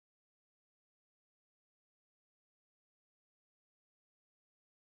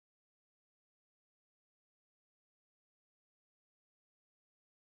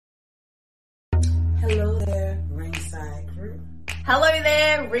Hello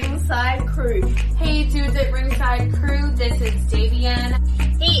there, Ringside Crew. Hey dudes at Ringside Crew, this is Davian.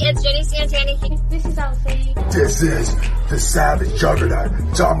 Hey, it's Jenny Santana. This is Alfie. This is the Savage Juggernaut,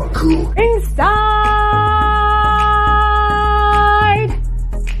 Tamaku. Inside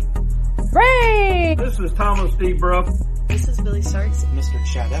Ring! This is Thomas D. Bruff. This is Billy Starks. Mr.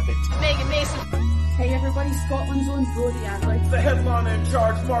 Chad Epic. Megan Mason. Hey everybody, Scotland's own Brody Adler. The headliner in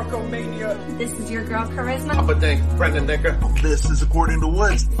charge, Marco Mania. This is your girl Charisma. Papa Dink, Brendan Dicker. This is According to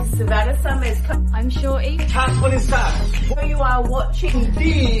Woods. Savannah Summers. I'm Shorty. Casper is that. You are watching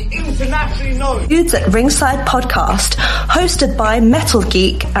The internationally known Dudes at Ringside podcast, hosted by Metal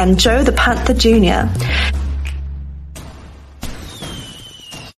Geek and Joe the Panther Jr.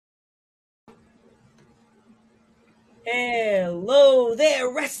 Hello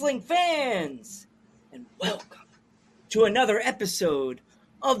there, wrestling fans, and welcome to another episode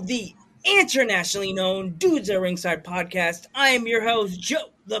of the internationally known Dudes at Ringside podcast. I am your host,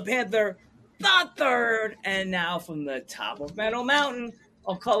 Joe the Panther III, and now from the top of Metal Mountain,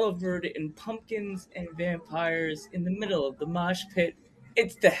 all covered in pumpkins and vampires in the middle of the mosh pit,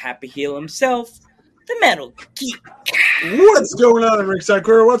 it's the Happy Heel himself, the Metal Geek. What's going on, Ringside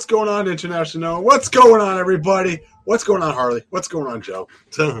Crew? What's going on, International? What's going on, everybody? What's going on, Harley? What's going on, Joe?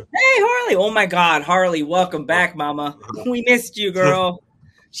 Hey, Harley. Oh, my God. Harley, welcome back, mama. We missed you, girl.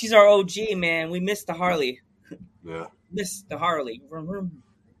 She's our OG, man. We missed the Harley. Yeah. Missed the Harley.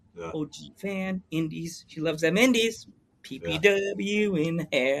 Yeah. OG fan. Indies. She loves them Indies. PPW in the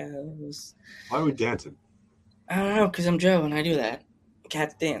house. Why are we dancing? I don't know, because I'm Joe and I do that.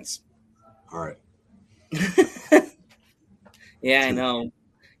 Cats dance. All right. Yeah, I know.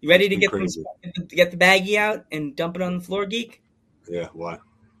 You ready to get the baggie out and dump it on the floor, Geek? Yeah, why?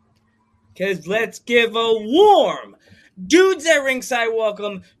 Because let's give a warm Dudes at Ringside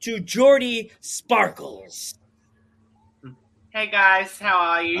welcome to Jordy Sparkles. Hey guys, how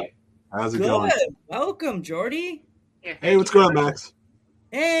are you? How's it Good. going? Welcome, Jordy. Yeah, Hey, what's going on, Max?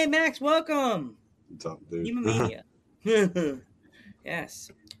 Hey, Max, welcome. What's up, dude? Mania.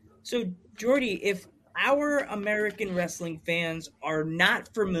 Yes. So, Jordy, if our American wrestling fans are not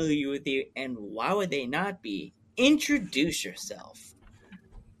familiar with you, and why would they not be, introduce yourself.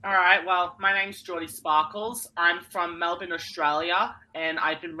 Alright, well, my name's Jordy Sparkles. I'm from Melbourne, Australia, and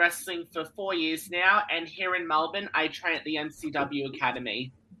I've been wrestling for 4 years now, and here in Melbourne, I train at the MCW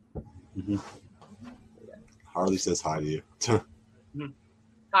Academy. Mm-hmm. Harley says hi to you.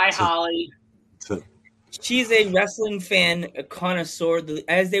 Hi, Harley. She's a wrestling fan, a connoisseur.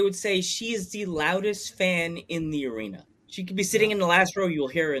 As they would say, she is the loudest fan in the arena. She could be sitting in the last row. You'll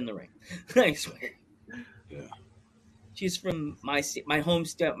hear her in the ring. I swear. Yeah. She's from my home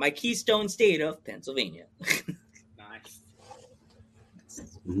state, my keystone state of Pennsylvania. Nice.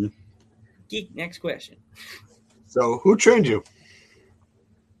 Mm-hmm. Geek, next question. So, who trained you?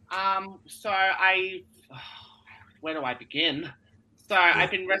 Where do I begin? So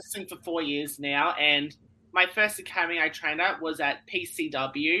I've been wrestling for 4 years now, and my first academy I trained at was at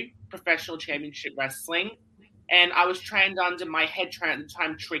PCW, Professional Championship Wrestling, and I was trained under my head trainer at the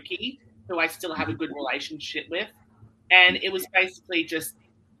time, Tricky, who I still have a good relationship with, and it was basically just,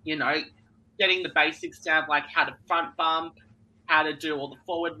 getting the basics down, like how to front bump, how to do all the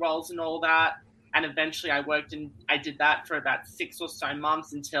forward rolls and all that, and eventually I did that for about 6 or so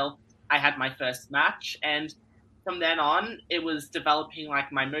months until I had my first match, and from then on, it was developing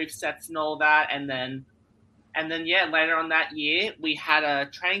like my movesets and all that, and then later on that year, we had a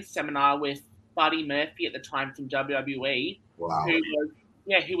training seminar with Buddy Murphy at the time from WWE. Wow.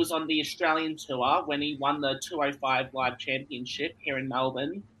 Who was on the Australian tour when he won the 205 Live Championship here in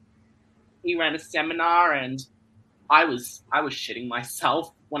Melbourne. He ran a seminar, and I was shitting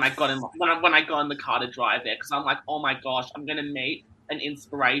myself when I got in when I got in the car to drive there, because I'm like, oh my gosh, I'm gonna meet an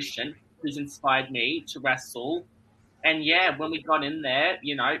inspiration who's inspired me to wrestle. And yeah, when we got in there,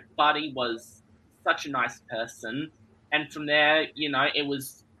 Buddy was such a nice person. And from there, it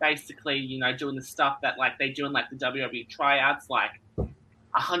was basically, doing the stuff that like they do in like the WWE tryouts, like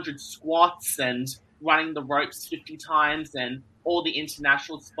 100 squats and running the ropes 50 times and all the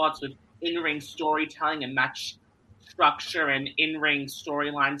international spots with in-ring storytelling and match structure and in-ring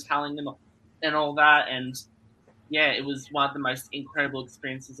storyline telling and all that. And yeah, it was one of the most incredible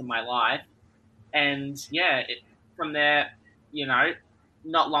experiences of my life. And yeah, from there,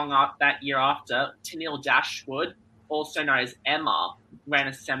 not long after that year after, Tennille Dashwood, also known as Emma, ran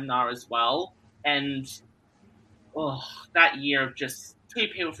a seminar as well. And that year of just 2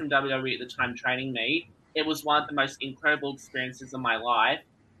 people from WWE at the time training me, it was one of the most incredible experiences of my life.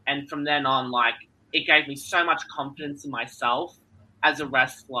 And from then on, like, it gave me so much confidence in myself as a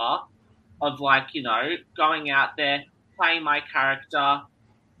wrestler of, like, going out there, playing my character,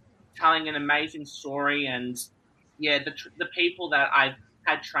 telling an amazing story, and the people that I've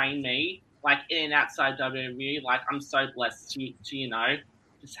had train me, like in and outside WWE, like I'm so blessed to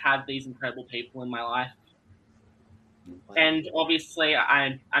just have these incredible people in my life. And obviously,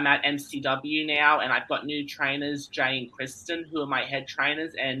 I'm at MCW now, and I've got new trainers, Jay and Kristen, who are my head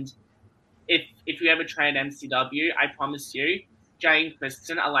trainers. And if you ever train at MCW, I promise you, Jay and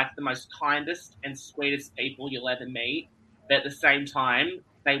Kristen are like the most kindest and sweetest people you'll ever meet. But at the same time,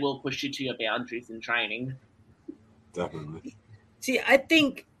 they will push you to your boundaries in training. Definitely. See, I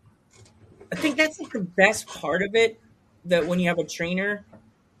think that's like the best part of it. That when you have a trainer,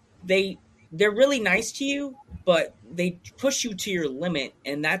 they're really nice to you, but they push you to your limit,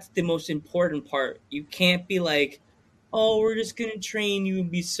 and that's the most important part. You can't be like, oh, we're just going to train you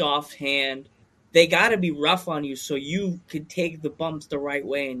and be soft hand. They got to be rough on you so you could take the bumps the right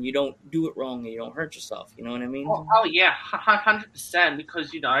way and you don't do it wrong and you don't hurt yourself. You know what I mean? Oh yeah, 100%.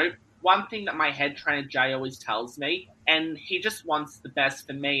 Because, one thing that my head trainer Jay always tells me, and he just wants the best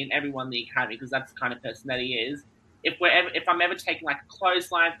for me and everyone in the academy because that's the kind of person that he is. If I'm ever taking like a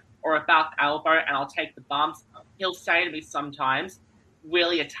clothesline or a back elbow and I'll take the bumps, he'll say to me sometimes,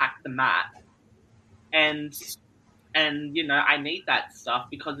 really attack the mat. And I need that stuff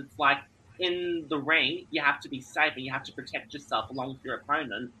because it's like in the ring, you have to be safe and you have to protect yourself along with your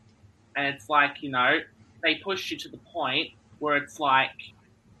opponent. And it's like, they push you to the point where it's like,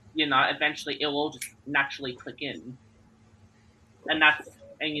 eventually it'll all just naturally click in. And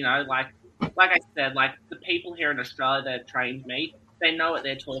like I said, like the people here in Australia that have trained me, they know what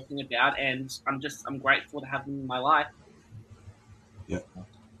they're talking about, and I'm grateful to have them in my life. Yeah.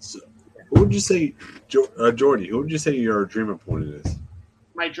 So, who would you say, Jordy? Who would you say your dream opponent is?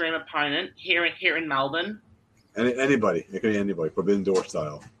 My dream opponent here in Melbourne. Anybody. It could be anybody. Forbidden Door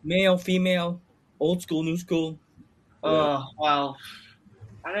style. Male, female, old school, new school. Oh, well,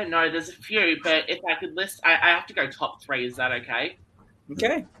 I don't know. There's a few, but if I could list, I have to go top 3. Is that okay?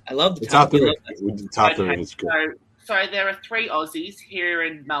 Okay. I love the top 3. The top 3 is good. So there are 3 Aussies here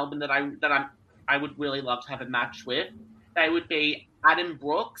in Melbourne that I would really love to have a match with. They would be Adam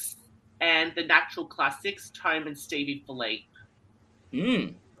Brooks and the Natural Classics, Tome and Stevie Philippe.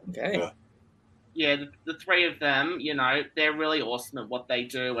 Okay. Yeah, the 3 of them, they're really awesome at what they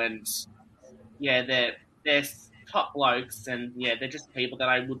do, and they're top blokes, and they're just people that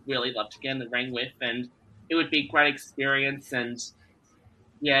I would really love to get in the ring with, and it would be a great experience. And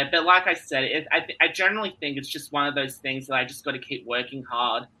but like I said, I generally think it's just one of those things that I just got to keep working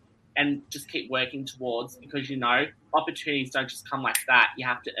hard and just keep working towards, because opportunities don't just come like that. You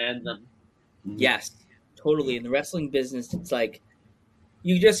have to earn them. Yes, totally. In the wrestling business, it's like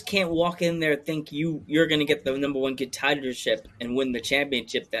you just can't walk in there and think you're going to get the number 1 contendership and win the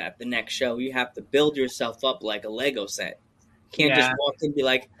championship at the next show. You have to build yourself up like a Lego set. You can't just walk in and be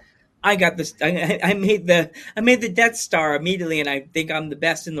like, I got this. I made the Death Star immediately, and I think I'm the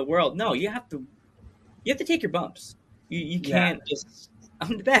best in the world. No, you have to take your bumps. You can't just,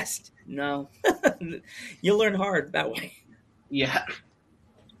 I'm the best. No, you'll learn hard that way. Yeah,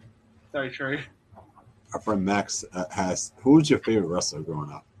 very true. Our friend Max has. Who was your favorite wrestler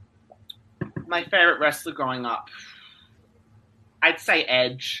growing up? My favorite wrestler growing up, I'd say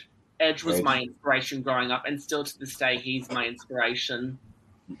Edge. Edge was my inspiration growing up, and still to this day, he's my inspiration.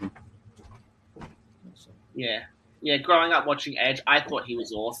 Mm-hmm. Yeah. Growing up watching Edge, I thought he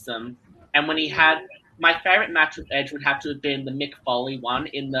was awesome. And when he had my favorite match with Edge would have to have been the Mick Foley one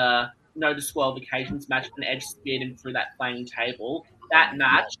in the No Disqualifications match when Edge speared him through that flaming table. That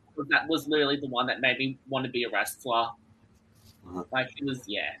match was literally the one that made me want to be a wrestler. Uh-huh. Like it was,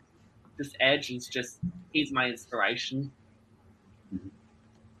 just Edge. He's my inspiration.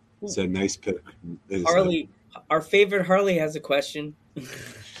 It's a nice pick. Harley, our favorite Harley has a question.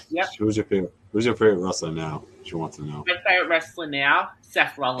 Yep. Who's your favorite wrestler now? She wants to know. My favorite wrestler now,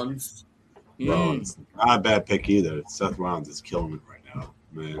 Seth Rollins. Rollins, not a bad pick either. Seth Rollins is killing it right now,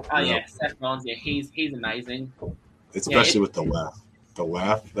 man. Oh yeah, Seth Rollins. Yeah, he's amazing. Especially with the laugh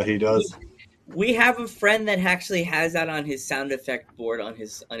that he does. We have a friend that actually has that on his sound effect board on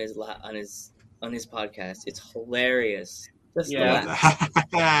his podcast. It's hilarious. Just the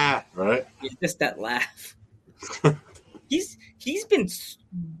laugh. Right? It's just that laugh. He's been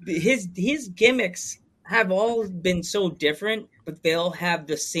his gimmicks have all been so different, but they all have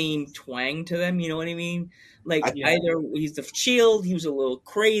the same twang to them. You know what I mean? Like either he's the Shield, he was a little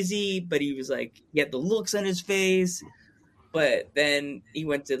crazy, but he was like he had the looks on his face. But then he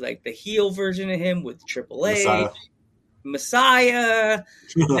went to like the heel version of him with Triple H, Messiah.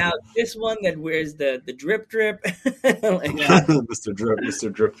 Now this one that wears the drip, Mr. Drip,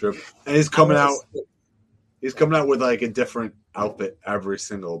 and he's coming out. He's coming out with like a different outfit every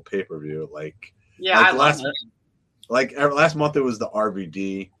single pay-per-view. Like I love it. Like last month it was the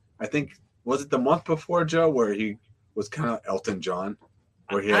RVD. I think was it the month before, Joe, where he was kind of Elton John.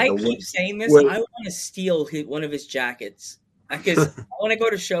 Where he had I keep saying this. I want to steal one of his jackets because when I go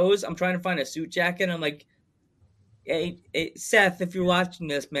to shows, I'm trying to find a suit jacket. I'm like, hey, Seth, if you're watching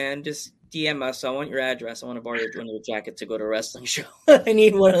this, man, just DM us. I want your address. I want to borrow one of your jacket to go to a wrestling show. I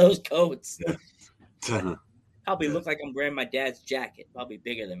need one of those coats. Probably look like I'm wearing my dad's jacket. Probably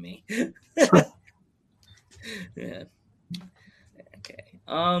bigger than me. Yeah. Okay.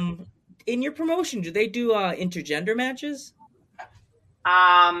 In your promotion, do they do intergender matches?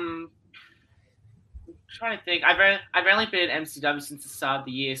 I'm trying to think. I've only been at MCW since the start of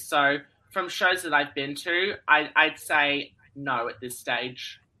the year, so from shows that I've been to, I'd say no at this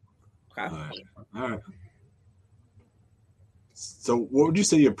stage. Okay. All right. So, what would you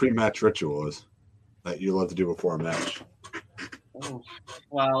say your pre-match ritual is that you love to do before a match? Oh,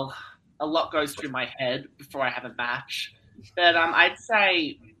 well, a lot goes through my head before I have a match, but I'd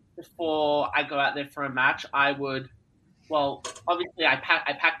say before I go out there for a match, I would. Well, obviously, I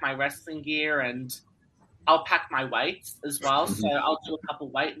pack my wrestling gear and I'll pack my weights as well. So I'll do a couple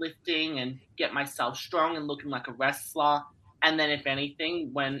weightlifting and get myself strong and looking like a wrestler. And then, if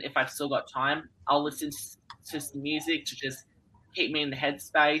anything, if I've still got time, I'll listen to some music to just keep me in the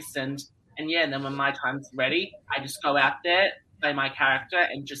headspace. And then when my time's ready, I just go out there, play my character,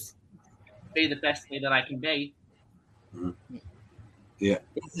 and just be the best me that I can be. Yeah.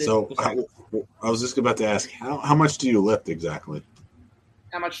 So I was just about to ask, how much do you lift exactly?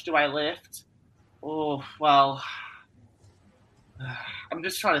 How much do I lift? Oh, well, I'm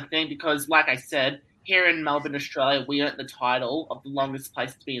just trying to think because, like I said, here in Melbourne, Australia, we earned the title of the longest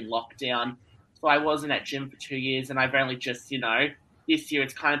place to be in lockdown. So I wasn't at gym for 2 years, and I've only just, this year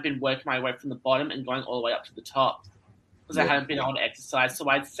it's kind of been working my way from the bottom and going all the way up to the top because I haven't been able to exercise. So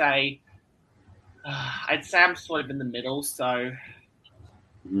I'd say I'm sort of in the middle. So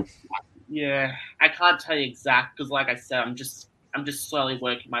yeah, I can't tell you exact because, like I said, I'm just slowly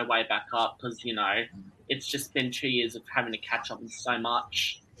working my way back up because it's just been 2 years of having to catch up on so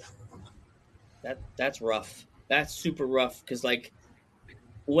much. That's rough. That's super rough because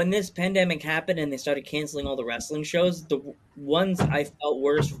when this pandemic happened and they started canceling all the wrestling shows, the ones I felt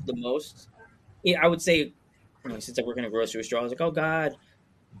worse the most, I would say, since I work in a grocery store, I was like, oh God.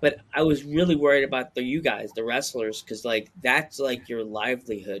 But I was really worried about you guys, the wrestlers, because that's your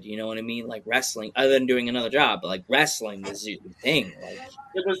livelihood. You know what I mean? Like wrestling, other than doing another job, but wrestling is your thing.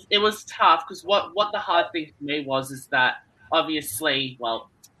 It was tough because what the hard thing for me is that obviously,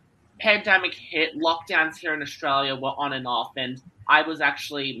 pandemic hit, lockdowns here in Australia were on and off, and I was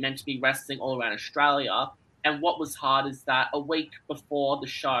actually meant to be wrestling all around Australia. And what was hard is that a week before the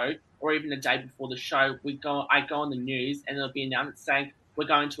show, or even a day before the show, I go on the news and it'll be announced saying we're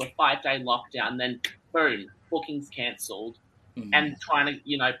going to a 5-day lockdown. Then boom, bookings cancelled, and trying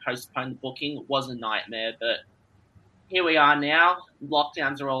to postpone the booking was a nightmare. But here we are now.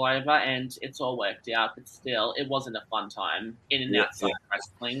 Lockdowns are all over, and it's all worked out. But still, it wasn't a fun time in and outside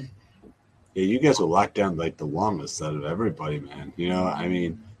wrestling. Yeah, you guys were locked down the longest out of everybody, man. I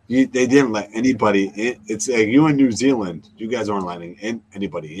mean, they didn't let anybody in. It's like you in New Zealand, you guys aren't letting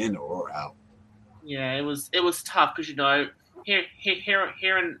anybody in or out. Yeah, it was tough because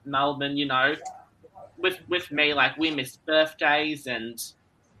here in Melbourne, with me, we missed birthdays and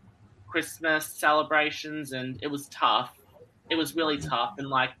Christmas celebrations, and it was tough. It was really tough, and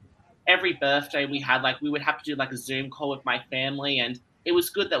every birthday we had, we would have to do a Zoom call with my family, and it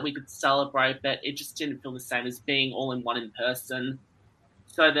was good that we could celebrate, but it just didn't feel the same as being all in one in person.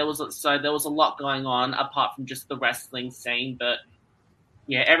 So there was a lot going on apart from just the wrestling scene. But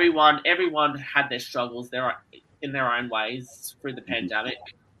yeah, everyone had their struggles in their own ways through the pandemic.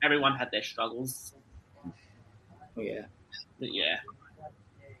 Everyone had their struggles. Yeah. But yeah.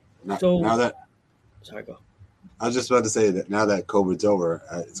 Now that sorry, go. I was just about to say that now that COVID's over,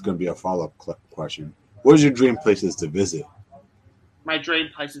 it's going to be a follow-up question. What is your dream places to visit? My dream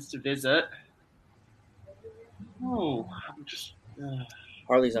places to visit. Oh, I'm just.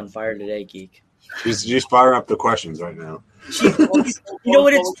 Harley's on fire today, Geek. She's firing up the questions right now. You know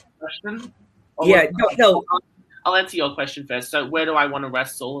what it's? Yeah, no. I'll answer your question first. So, where do I want to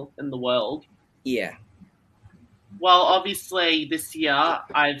wrestle in the world? Yeah. Well, obviously, this year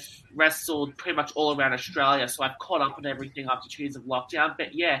I've wrestled pretty much all around Australia, so I've caught up on everything after 2 years of lockdown.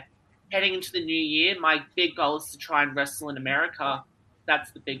 But yeah, heading into the new year, my big goal is to try and wrestle in America.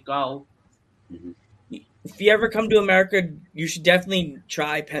 That's the big goal. If you ever come to America, you should definitely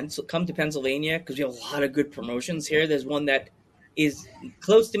come to Pennsylvania because we have a lot of good promotions here. There's one that is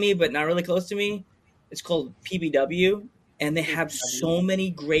close to me, but not really close to me. It's called PBW, and they have so many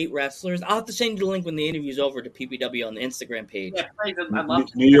great wrestlers. I'll have to send you the link when the interview's over to PBW on the Instagram page. Yeah, please. I love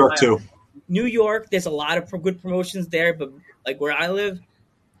New York too. New York, there's a lot of good promotions there, but like where I live,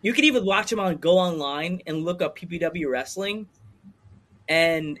 you can even watch them go online and look up PPW wrestling,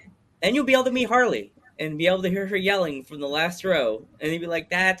 and then you'll be able to meet Harley and be able to hear her yelling from the last row, and you'll be like,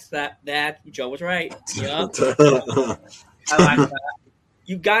 "That Joe was right." Yeah, I like that.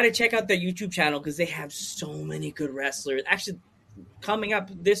 You got to check out their YouTube channel because they have so many good wrestlers. Actually, coming up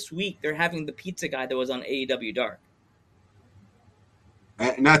this week, they're having the pizza guy that was on AEW Dark.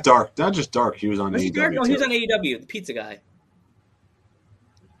 Not Dark, not just Dark. He was on Was he AEW. Dark? No, he was too. on AEW, the pizza guy.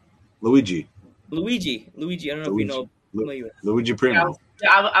 Luigi. I don't know if you know. Luigi Primo.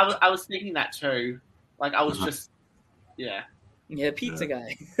 I was thinking that too. Like I was just, yeah. Yeah, pizza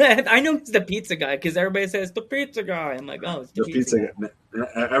guy. I know he's the pizza guy because everybody says the pizza guy. I'm like, oh, it's the pizza guy.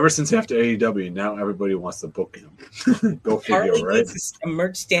 Ever since after AEW, now everybody wants to book him. Go figure, Harley right? needs a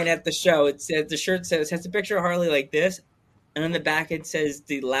merch stand at the show. It says the shirt has a picture of Harley like this, and on the back it says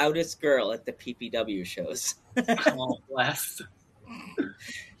the loudest girl at the PPW shows. Oh, bless.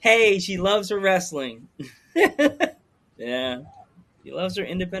 Hey, she loves her wrestling. Yeah, she loves her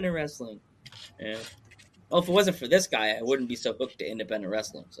independent wrestling. Yeah. Well, if it wasn't for this guy, I wouldn't be so hooked to independent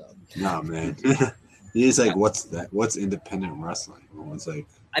wrestling. So, Nah, man. He's like, what's that? What's independent wrestling? It's like,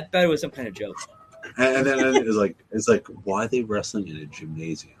 I thought it was some kind of joke. and then it's like, why are they wrestling in a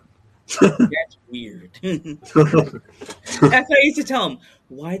gymnasium? That's weird. That's what I used to tell him.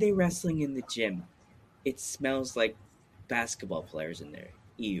 Why are they wrestling in the gym? It smells like basketball players in there.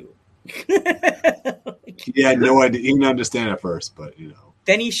 Ew. He had no idea. He didn't understand at first, but you know.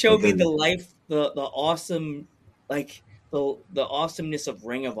 Then he showed me the awesome, like the awesomeness of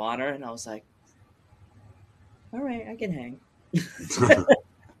Ring of Honor, and I was like, all right, I can hang.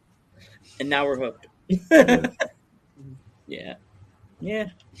 And now we're hooked. Yeah.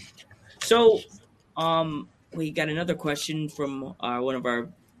 So, we got another question from one of our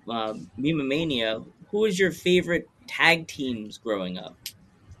Mima Mania. Who is your favorite tag teams growing up?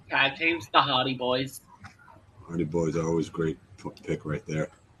 Tag teams, the Hardy Boys. Hardy Boys are always great pick right there.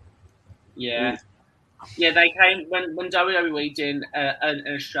 Yeah. Yeah, they came when WWE did an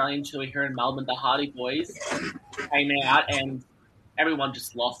Australian tour here in Melbourne. The Hardy Boys came out and everyone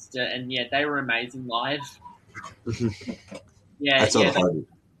just lost it. And yeah, they were amazing live. Yeah,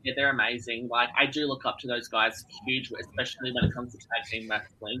 they're amazing. Like I do look up to those guys huge, especially when it comes to tag team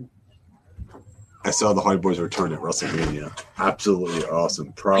wrestling. I saw the Hardy Boys return at WrestleMania. Absolutely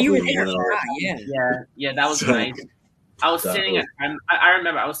awesome. Probably You were there, yeah, that was amazing. I was sitting at home. I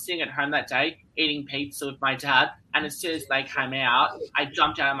remember I was sitting at home that day eating pizza with my dad, and as soon as they came out, I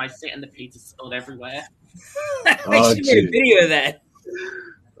jumped out of my seat and the pizza spilled everywhere. I should make a video of that.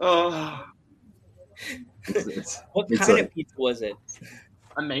 Oh, what kind of pizza was it?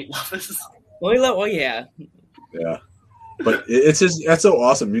 A meat lovers. Oh yeah. Yeah. But it's just that's so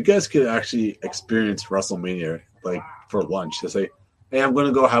awesome. You guys could actually experience WrestleMania like for lunch. They say, "Hey, I'm going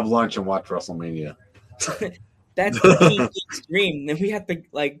to go have lunch and watch WrestleMania." That's the King Geek's dream. Then we have to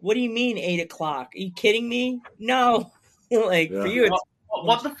what do you mean 8:00? Are you kidding me? No. For you, it's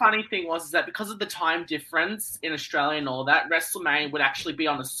what the funny thing was is that because of the time difference in Australia and all that, WrestleMania would actually be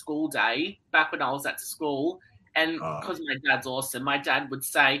on a school day back when I was at school. And because my dad's awesome, my dad would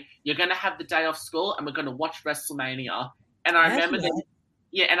say, "You're going to have the day off school, and we're going to watch WrestleMania." And I remember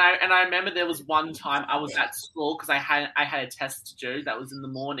I remember there was one time I was at school because I had a test to do that was in the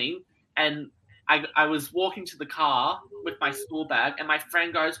morning, and I was walking to the car with my school bag, and my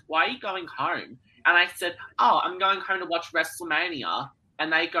friend goes, "Why are you going home?" And I said, "Oh, I'm going home to watch WrestleMania."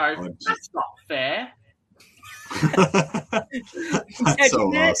 And they go, "That's not fair." That's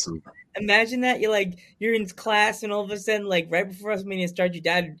so awesome. Imagine that you're in class and all of a sudden, right before WrestleMania starts, your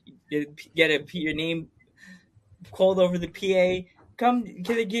dad get your name called over the PA. Come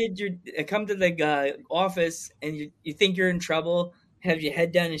to the office, and you think you're in trouble. Have your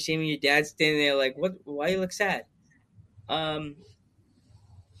head down and shaming your dad standing there like, what? Why you look sad?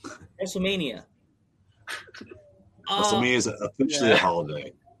 WrestleMania. WrestleMania is officially a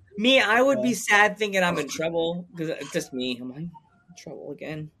holiday. Me, I would be sad thinking I'm in trouble because it's just me. I'm like, in trouble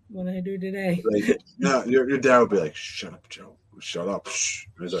again. What did I do today? No, your dad would be like, "Shut up, Joe. Shut up. Shh."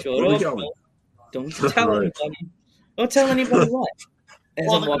 He's like, "Where are we going?" Don't tell anybody. Don't tell anybody what.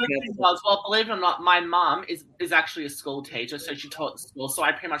 Well, the good thing was, believe it or not, my mom is actually a school teacher, so she taught the school, so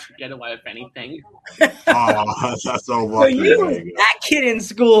I pretty much could get away with anything. Oh, that's so lucky. So you were that kid in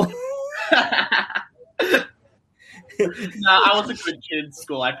school. No, I was a good kid in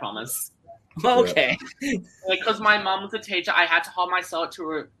school, I promise. Okay. Because my mum was a teacher, I had to hold myself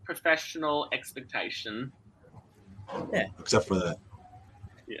to a professional expectation. Yeah. Except for that.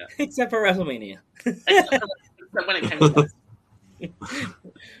 Yeah. Except for WrestleMania. Except when it came to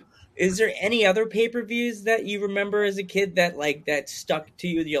Is there any other pay-per-views that you remember as a kid that that stuck to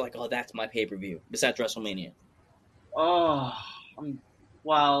you? That you're like, oh, that's my pay-per-view besides WrestleMania. Oh,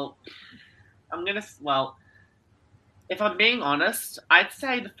 if I'm being honest, I'd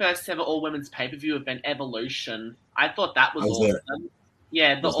say the first ever all-women's pay-per-view event, Evolution. I thought that was awesome. There.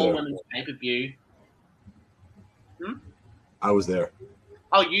 Yeah, the all-women's pay-per-view. I was there.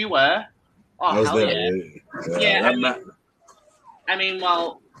 Oh, you were? Oh, I was hell there. Yeah. I mean,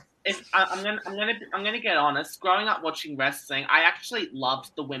 well, if I'm gonna get honest. Growing up watching wrestling, I actually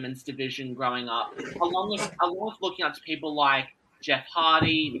loved the women's division growing up. Along with looking up to people like Jeff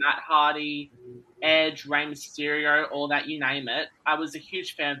Hardy, Matt Hardy, Edge, Rey Mysterio, all that, you name it. I was a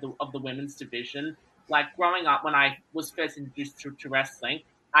huge fan of the women's division. Like, growing up, when I was first introduced to wrestling,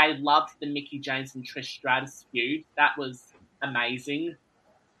 I loved the Mickie James and Trish Stratus feud. That was amazing.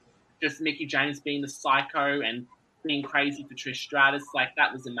 Just Mickie James being the psycho and being crazy for Trish Stratus, like,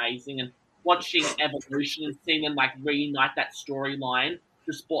 that was amazing. And watching Evolution and seeing them, like, reunite that storyline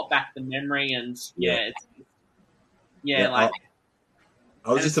just brought back the memory. And,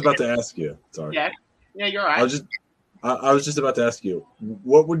 I was just about to ask you. Sorry. Yeah, you're right. I was just about to ask you,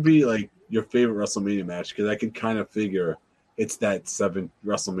 what would be like your favorite WrestleMania match? Because I could kind of figure it's that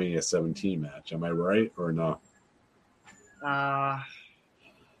WrestleMania 17 match. Am I right or no?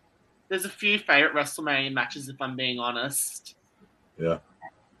 There's a few favorite WrestleMania matches, if I'm being honest. Yeah.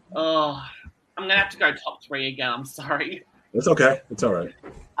 Oh, I'm gonna have to go top 3 again. I'm sorry. It's okay. It's all right.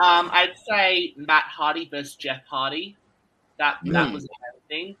 I'd say Matt Hardy versus Jeff Hardy. That was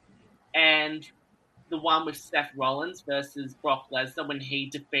amazing. And the one with Seth Rollins versus Brock Lesnar when he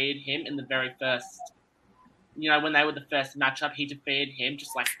defeated him in the very first, when they were the first matchup, he defeated him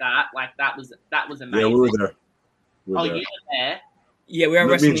just like that. Like, that was amazing. Yeah, we were there. You were there? Yeah, we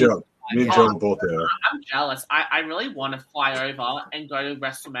were Me and Joe were both there. I'm jealous. I really want to fly over and go to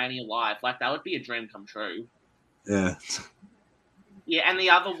WrestleMania live. Like, that would be a dream come true. Yeah. Yeah, and the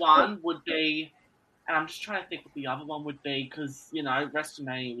other one would be, and I'm just trying to think what the other one would be, because,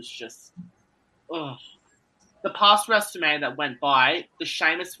 WrestleMania was just, ugh. The past WrestleMania that went by, the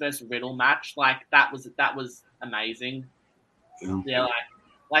Sheamus versus Riddle match, like, that was amazing. Yeah,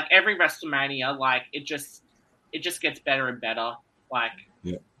 like every WrestleMania, like, it just gets better and better. Like,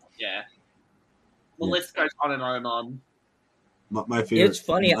 yeah. The list goes on and on and on. My favorite. It's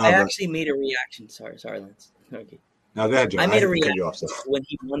funny. I actually made a reaction. Sorry, Lance. Okay. Now go ahead, Joe. I made a reaction when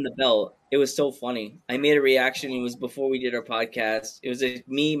he won the belt. It was so funny. I made a reaction. It was before we did our podcast. It was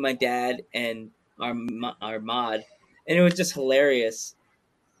me, my dad, and our mod, and it was just hilarious.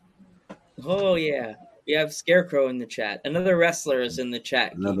 Oh yeah, we have Scarecrow in the chat. Another wrestler is in the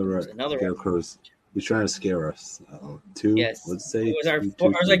chat. Another Scarecrow's. He's trying to scare us. Two. Yes. Let's say it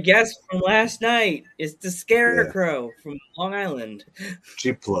was our guest from last night. It's the Scarecrow from Long Island.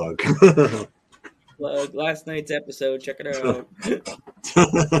 Cheap plug. Last night's episode. Check it out.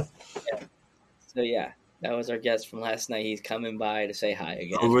 So yeah, that was our guest from last night. He's coming by to say hi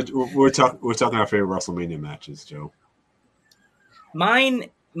again. We're talking our favorite WrestleMania matches, Joe. Mine.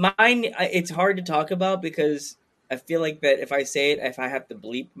 It's hard to talk about because I feel like that if I say it, if I have to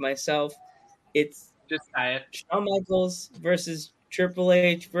bleep myself, it's just say it. Shawn Michaels versus Triple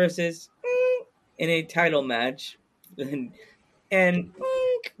H versus in a title match, and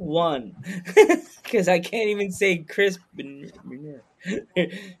won because I can't even say Chris Benoit.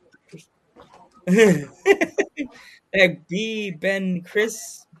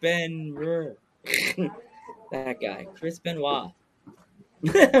 Chris Benoit. That guy, Chris Benoit.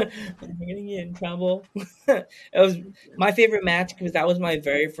 I'm gonna get in trouble. It was my favorite match because that was my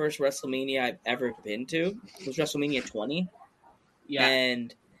very first WrestleMania I've ever been to. It was WrestleMania 20. Yeah.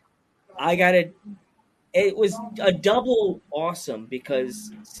 And it was a double awesome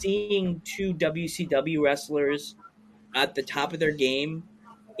because seeing two WCW wrestlers at the top of their game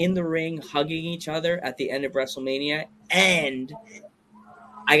in the ring hugging each other at the end of WrestleMania, and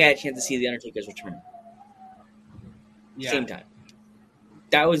I got a chance to see The Undertaker's return. Yeah. Same time.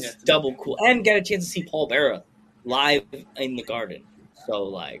 That was double cool. And got a chance to see Paul Bearer live in the Garden. So,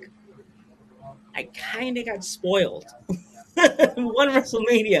 like, I kind of got spoiled. One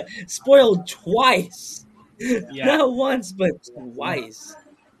WrestleMania. Spoiled twice. Yeah. Not once, but twice.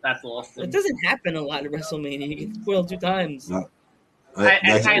 That's awesome. It doesn't happen a lot at WrestleMania. You get spoiled 2 times. No. Like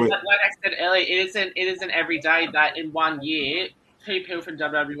I said earlier, it isn't every day that in 1 year, 2 people from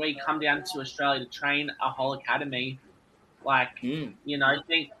WWE come down to Australia to train a whole academy. Like,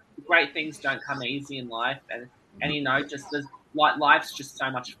 think great things don't come easy in life, and you know, just there's like life's just so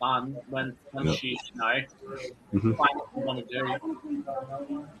much fun once you know find what you want to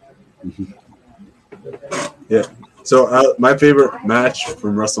do. Yeah. So my favorite match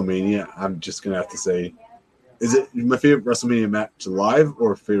from WrestleMania, I'm just gonna have to say, is it my favorite WrestleMania match live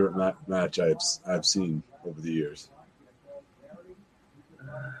or favorite match I've seen over the years?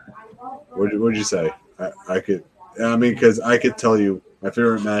 What would you say? Because I could tell you my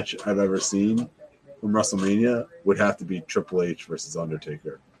favorite match I've ever seen from WrestleMania would have to be Triple H versus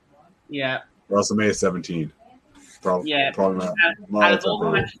Undertaker. Yeah. WrestleMania 17. Probably not. Out of all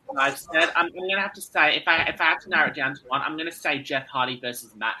the matches I've said, I'm going to have to say, if I have to narrow it down to one, I'm going to say Jeff Hardy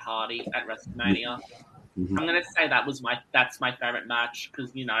versus Matt Hardy at WrestleMania. I'm going to say that's my favorite match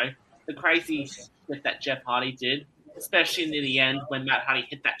because, you know, the crazy shit that Jeff Hardy did, especially near the end when Matt Hardy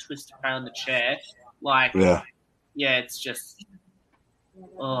hit that twisted rail in the chair. Like, it's just,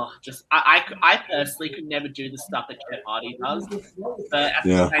 I personally could never do the stuff that Jeff Hardy does. But at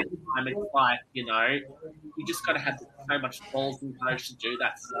the same time, it's like, you know, you just got to have so much balls and courage to do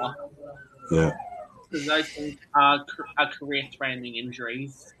that stuff. Yeah. Because those things are career-threatening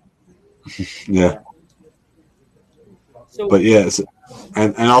injuries. Yeah. So, but yes,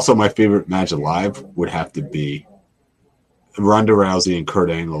 and also my favorite match alive would have to be Ronda Rousey and Kurt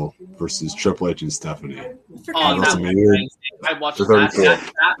Angle versus Triple H and Stephanie. Oh, that was amazing. I watched that.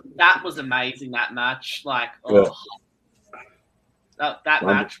 That was amazing, that match. Like, that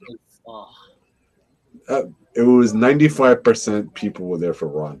match was, it was 95% people were there for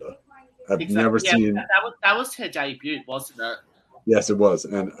Ronda. I've never seen... That was her debut, wasn't it? Yes, it was.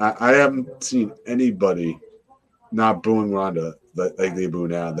 And I haven't seen anybody not booing Ronda like they boo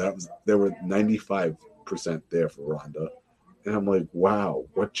now. There were 95% there for Ronda. And I'm like, wow,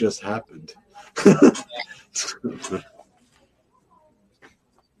 what just happened?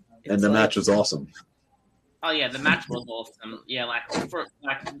 And the match was awesome. Oh yeah, the match was awesome. Yeah,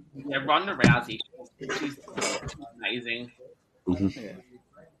 Ronda Rousey, she's amazing. Mm-hmm.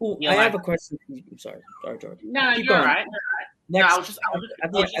 Yeah. Ooh, I have a question. I'm sorry, George. No, you're all right. Next,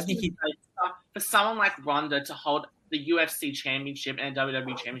 for someone like Ronda to hold the UFC championship and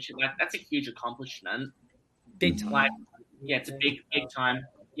WWE championship, that's a huge accomplishment. Big time. Like, yeah, it's a big time.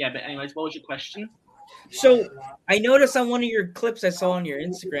 Yeah, but anyways, what was your question? So I noticed on one of your clips I saw on your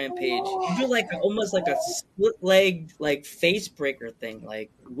Instagram page, you do almost like a split leg face breaker thing. Like,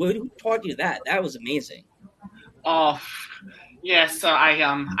 who taught you that? That was amazing. Oh, yeah. So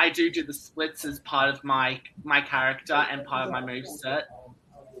I do the splits as part of my character and part of my moveset.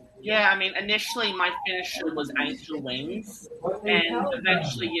 Yeah, I mean, initially my finisher was Angel Wings, and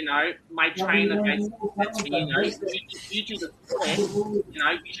eventually, you know, my trainer basically said to me, you know, you do the split, you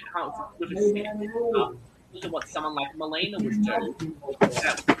know, you should come up with a split. Look at what someone like Melina was doing.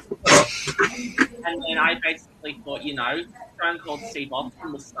 And then I basically thought, you know, Stone Cold Steve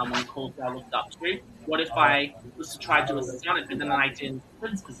Austin was someone cool that I looked up to. What if I was to try to do a sonic, but then I did in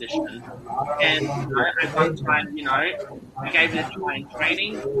splits position? And, you know, at one time, you know, I gave it a try in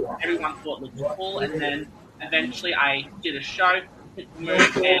training. Everyone thought it looked cool. And then eventually I did a show, hit the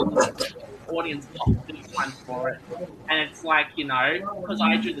move, and the audience popped big time for it. And it's like, you know, because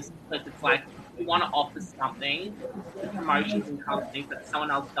I do the splits, it's like, you want to offer something to promotions and companies that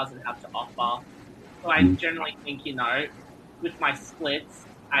someone else doesn't have to offer. So I generally think, you know, with my splits,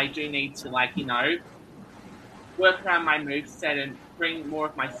 I do need to, like, you know, work around my moveset and bring more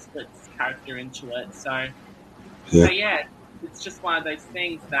of my splits character into it. So yeah, it's just one of those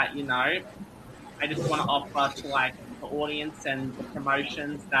things that, you know, I just want to offer to, like, the audience and the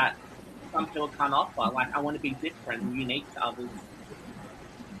promotions that some people can't offer. Like, I want to be different and unique to others.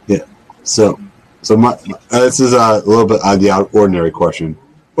 Yeah. So my this is a little bit of the ordinary question.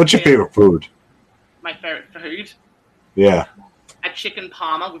 What's your favorite food? My favorite food? Yeah. A chicken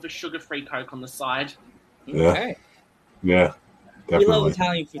parma with a sugar-free Coke on the side. Yeah. Okay. Yeah. Definitely. We love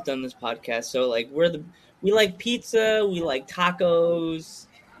Italian food on this podcast. So like we like pizza, we like tacos.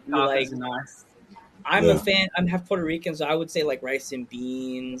 Tacos are nice. I'm a fan. I'm half Puerto Rican, so I would say like rice and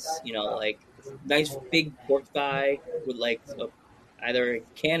beans. You know, like nice big pork thigh with like either a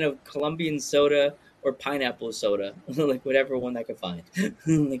can of Colombian soda or pineapple soda, like whatever one I could find,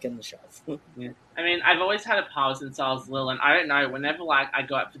 like on the shelf. Yeah. I mean, I've always had a parma since I was little, and I don't know, whenever like I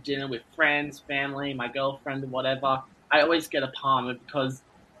go out for dinner with friends, family, my girlfriend, or whatever, I always get a parma because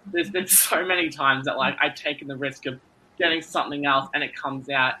there's been so many times that like I've taken the risk of getting something else and it comes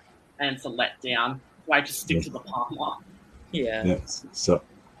out and it's a letdown. So I just stick to the parma. Yeah. Yes. So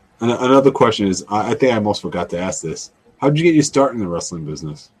another question is, I think I almost forgot to ask this. How'd you get your start in the wrestling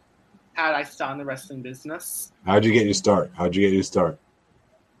business? How did I start in the wrestling business? How'd you get your start?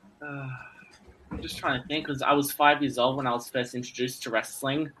 I'm just trying to think because I was 5 years old when I was first introduced to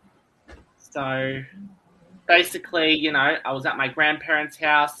wrestling. So basically, you know, I was at my grandparents'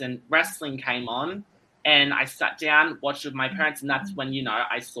 house and wrestling came on. And I sat down, watched with my parents, and that's when, you know,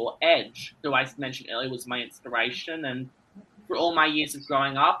 I saw Edge, who I mentioned earlier was my inspiration. And for all my years of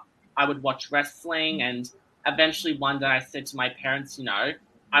growing up, I would watch wrestling. And eventually one day I said to my parents, you know,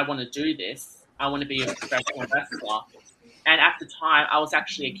 I want to do this. I want to be a professional wrestler. And at the time, I was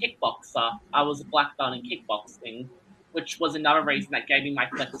actually a kickboxer. I was a black belt in kickboxing, which was another reason that gave me my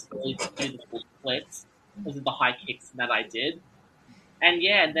flexibility to do the full splits because of the high kicks that I did. And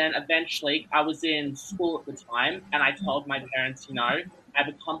yeah, then eventually I was in school at the time and I told my parents, you know, I've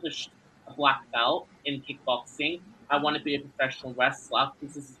accomplished a black belt in kickboxing. I want to be a professional wrestler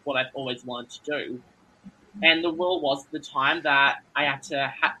because this is what I've always wanted to do. And the rule was at the time that I had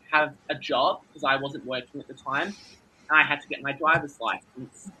to have a job because I wasn't working at the time. And I had to get my driver's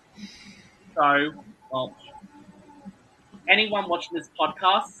license. So, well, anyone watching this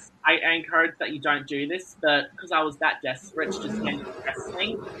podcast, I encourage that you don't do this, but because I was that desperate to just get into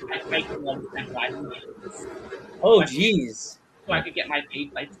wrestling, I faked a lot of driving missions. Oh, jeez. So I could get my pay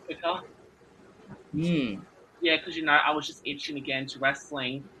plates quicker. Yeah, because, you know, I was just itching to get into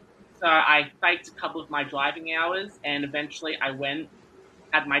wrestling. So I faked a couple of my driving hours, and eventually I went,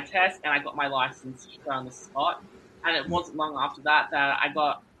 had my test, and I got my license straight on the spot. And it wasn't long after that I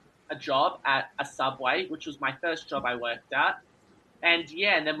got a job at a Subway, which was my first job I worked at. And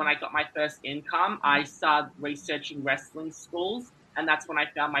yeah, and then when I got my first income, I started researching wrestling schools, and that's when I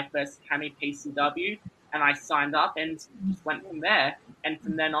found my first Academy PCW, and I signed up and just went from there. And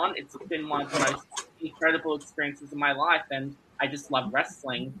from then on, it's been one of the most incredible experiences of my life, and I just love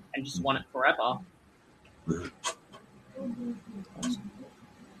wrestling and just want it forever.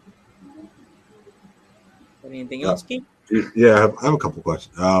 Anything else, Keith? Yeah, I have a couple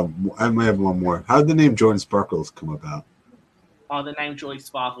questions. I might have one more. How did the name Jordan Sparkles come about? Oh, the name Jordy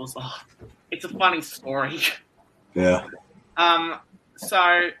Sparkles. Oh, it's a funny story. Yeah.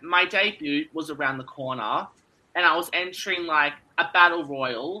 So my debut was around the corner, and I was entering like a battle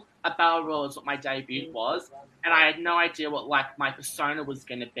royal. A battle royal is what my debut was, and I had no idea what like my persona was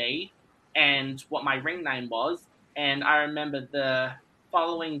going to be, and what my ring name was. And I remember the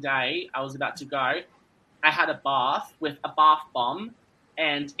following day, I was about to go. I had a bath with a bath bomb,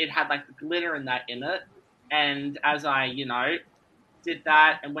 and it had like glitter in it. And as I, you know, did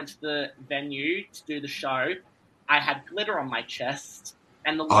that and went to the venue to do the show, I had glitter on my chest,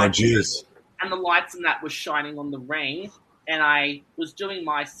 and the lights, and the lights in that was shining on the ring. And I was doing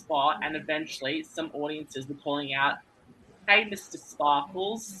my spot, and eventually some audiences were calling out, "Hey, Mr.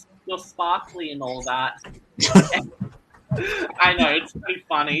 Sparkles, you're sparkly and all that." I know, it's pretty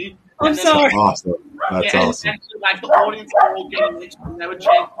funny. I'm sorry. Awesome. That's awesome. And like the audience were all getting into it, and they were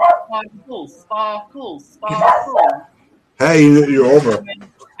chanting, "Sparkles, sparkles, sparkles." Hey, you're over. And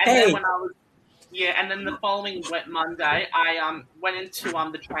then when I was, and then the following Monday, I went into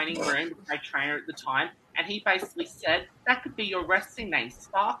the training room with my trainer at the time, and he basically said, "That could be your wrestling name,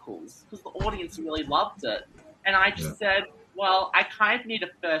 Sparkles," because the audience really loved it. And I just said, "Well, I kind of need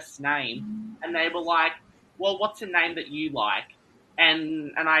a first name," and they were like, "Well, what's a name that you like?"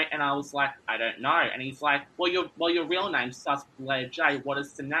 And I was like, "I don't know." And he's like, well, your real name starts with the letter J. What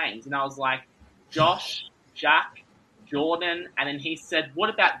is the names?" And I was like, "Josh, Jack, Jordan." And then he said, "What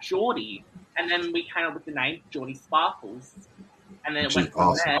about Geordie?" And then we came up with the name Jordy Sparkles. And then it went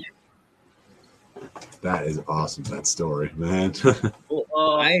from there. That is awesome, that story, man.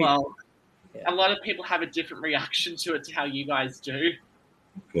 Well, a lot of people have a different reaction to it to how you guys do.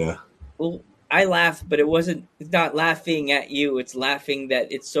 Yeah. Well, I laughed, but it's not laughing at you. It's laughing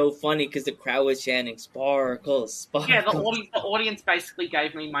that it's so funny because the crowd was chanting "Sparkles, Sparkles." Yeah, the audience basically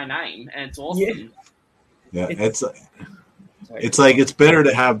gave me my name, and it's awesome. Yeah, it's like it's better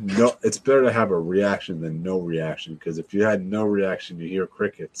to have a reaction than no reaction, because if you had no reaction, you hear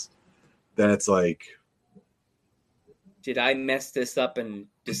crickets, then it's like, did I mess this up and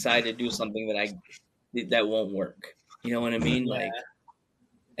decide to do something that won't work? You know what I mean? Yeah. Like,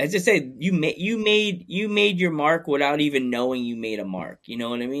 as I said, you made your mark without even knowing you made a mark. You know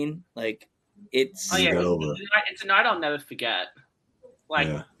what I mean? Like, it's it's a night I'll never forget. Like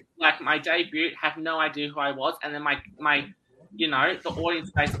my debut, had no idea who I was, and then my you know, the audience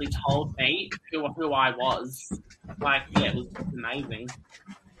basically told me who I was. Like, it was amazing.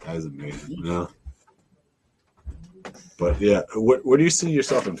 That is amazing. Yeah. But yeah, what do you see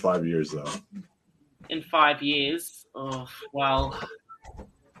yourself in 5 years though? In 5 years, well,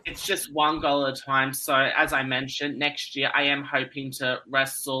 it's just one goal at a time. So as I mentioned, next year I am hoping to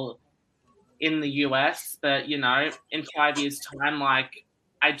wrestle in the US, but you know, in 5 years' time, like,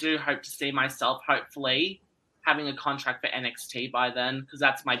 I do hope to see myself, hopefully, having a contract for NXT by then, because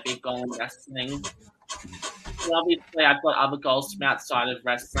that's my big goal in wrestling. So obviously, I've got other goals from outside of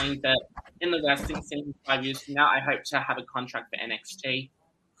wrestling, but in the wrestling scene 5 years from now, I hope to have a contract for NXT.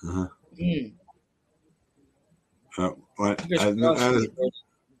 Uh-huh.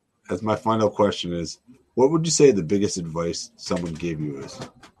 As my final question is, what would you say the biggest advice someone gave you is?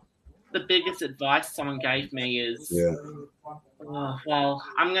 The biggest advice someone gave me is... Yeah. Well,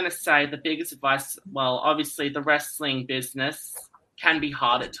 I'm going to say the biggest advice... Well, obviously, the wrestling business can be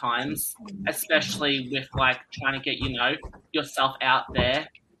hard at times, especially with, like, trying to get, yourself out there.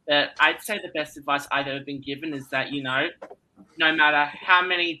 But I'd say the best advice I've ever been given is that, no matter how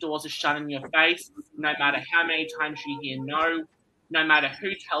many doors are shut in your face, no matter how many times you hear no matter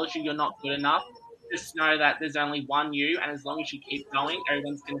who tells you you're not good enough, just know that there's only one you, and as long as you keep going,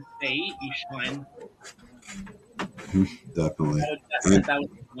 everyone's going to see you shine. Definitely. That was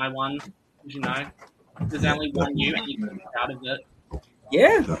my one, there's only one you, and you can get out of it.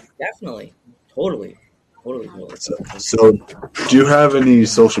 Yeah, definitely. Totally. So, do you have any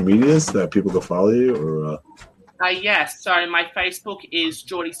social medias that people can follow you, or? Yes. So my Facebook is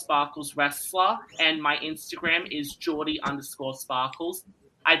Geordie Sparkles Wrestler, and my Instagram is Geordie_Sparkles.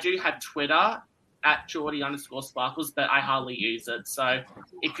 I do have Twitter at Geordie_Sparkles, but I hardly use it. So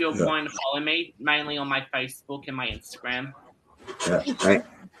if you're going to follow me, mainly on my Facebook and my Instagram. Yeah.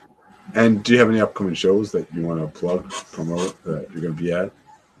 And do you have any upcoming shows that you want to promote that you're going to be at?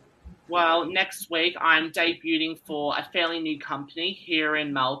 Well, next week I'm debuting for a fairly new company here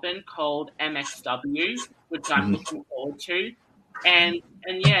in Melbourne called MXW, which I'm looking forward to. And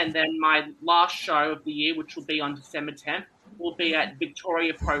then my last show of the year, which will be on December 10th, will be at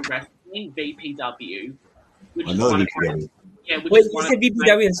Victoria Pro Wrestling, VPW. Which I know VPW. Wait, you said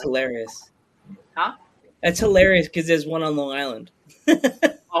VPW is hilarious. Huh? That's hilarious because there's one on Long Island.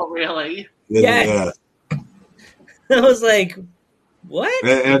 Oh, really? Yes. Yeah. I was like, what?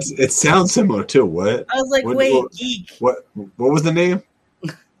 And it sounds similar too. What? I was like, geek. What was the name?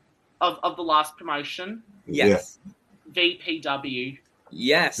 Of the last promotion? Yes. Yeah. VPW.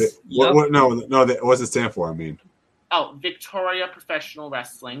 Yes. What, no, what does it stand for? I mean. Oh, Victoria Professional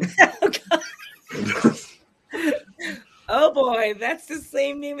Wrestling. Oh boy, that's the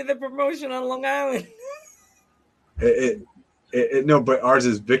same name of the promotion on Long Island. No, but ours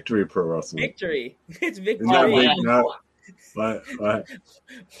is Victory Pro Wrestling. Victory. It's Victory. What?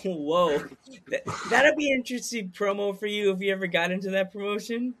 Whoa. That'd be an interesting promo for you if you ever got into that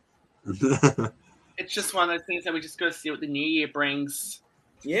promotion. It's just one of those things that we just got to see what the new year brings.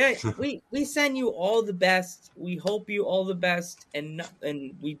 Yeah, we send you all the best. We hope you all the best, and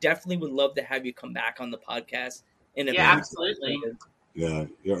we definitely would love to have you come back on the podcast. Yeah, absolutely. Yeah,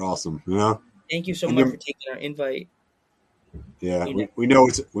 you're awesome. Yeah. Thank you so much for taking our invite. Yeah, we know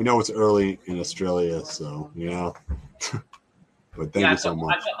it's early in Australia, so but thank you so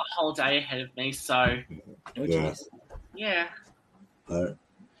much. I've got a whole day ahead of me, so yeah.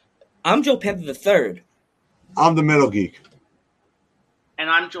 I'm Joe Panther the Third. I'm the Metal Geek. And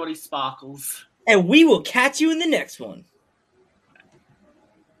I'm Geordie Sparkles. And we will catch you in the next one.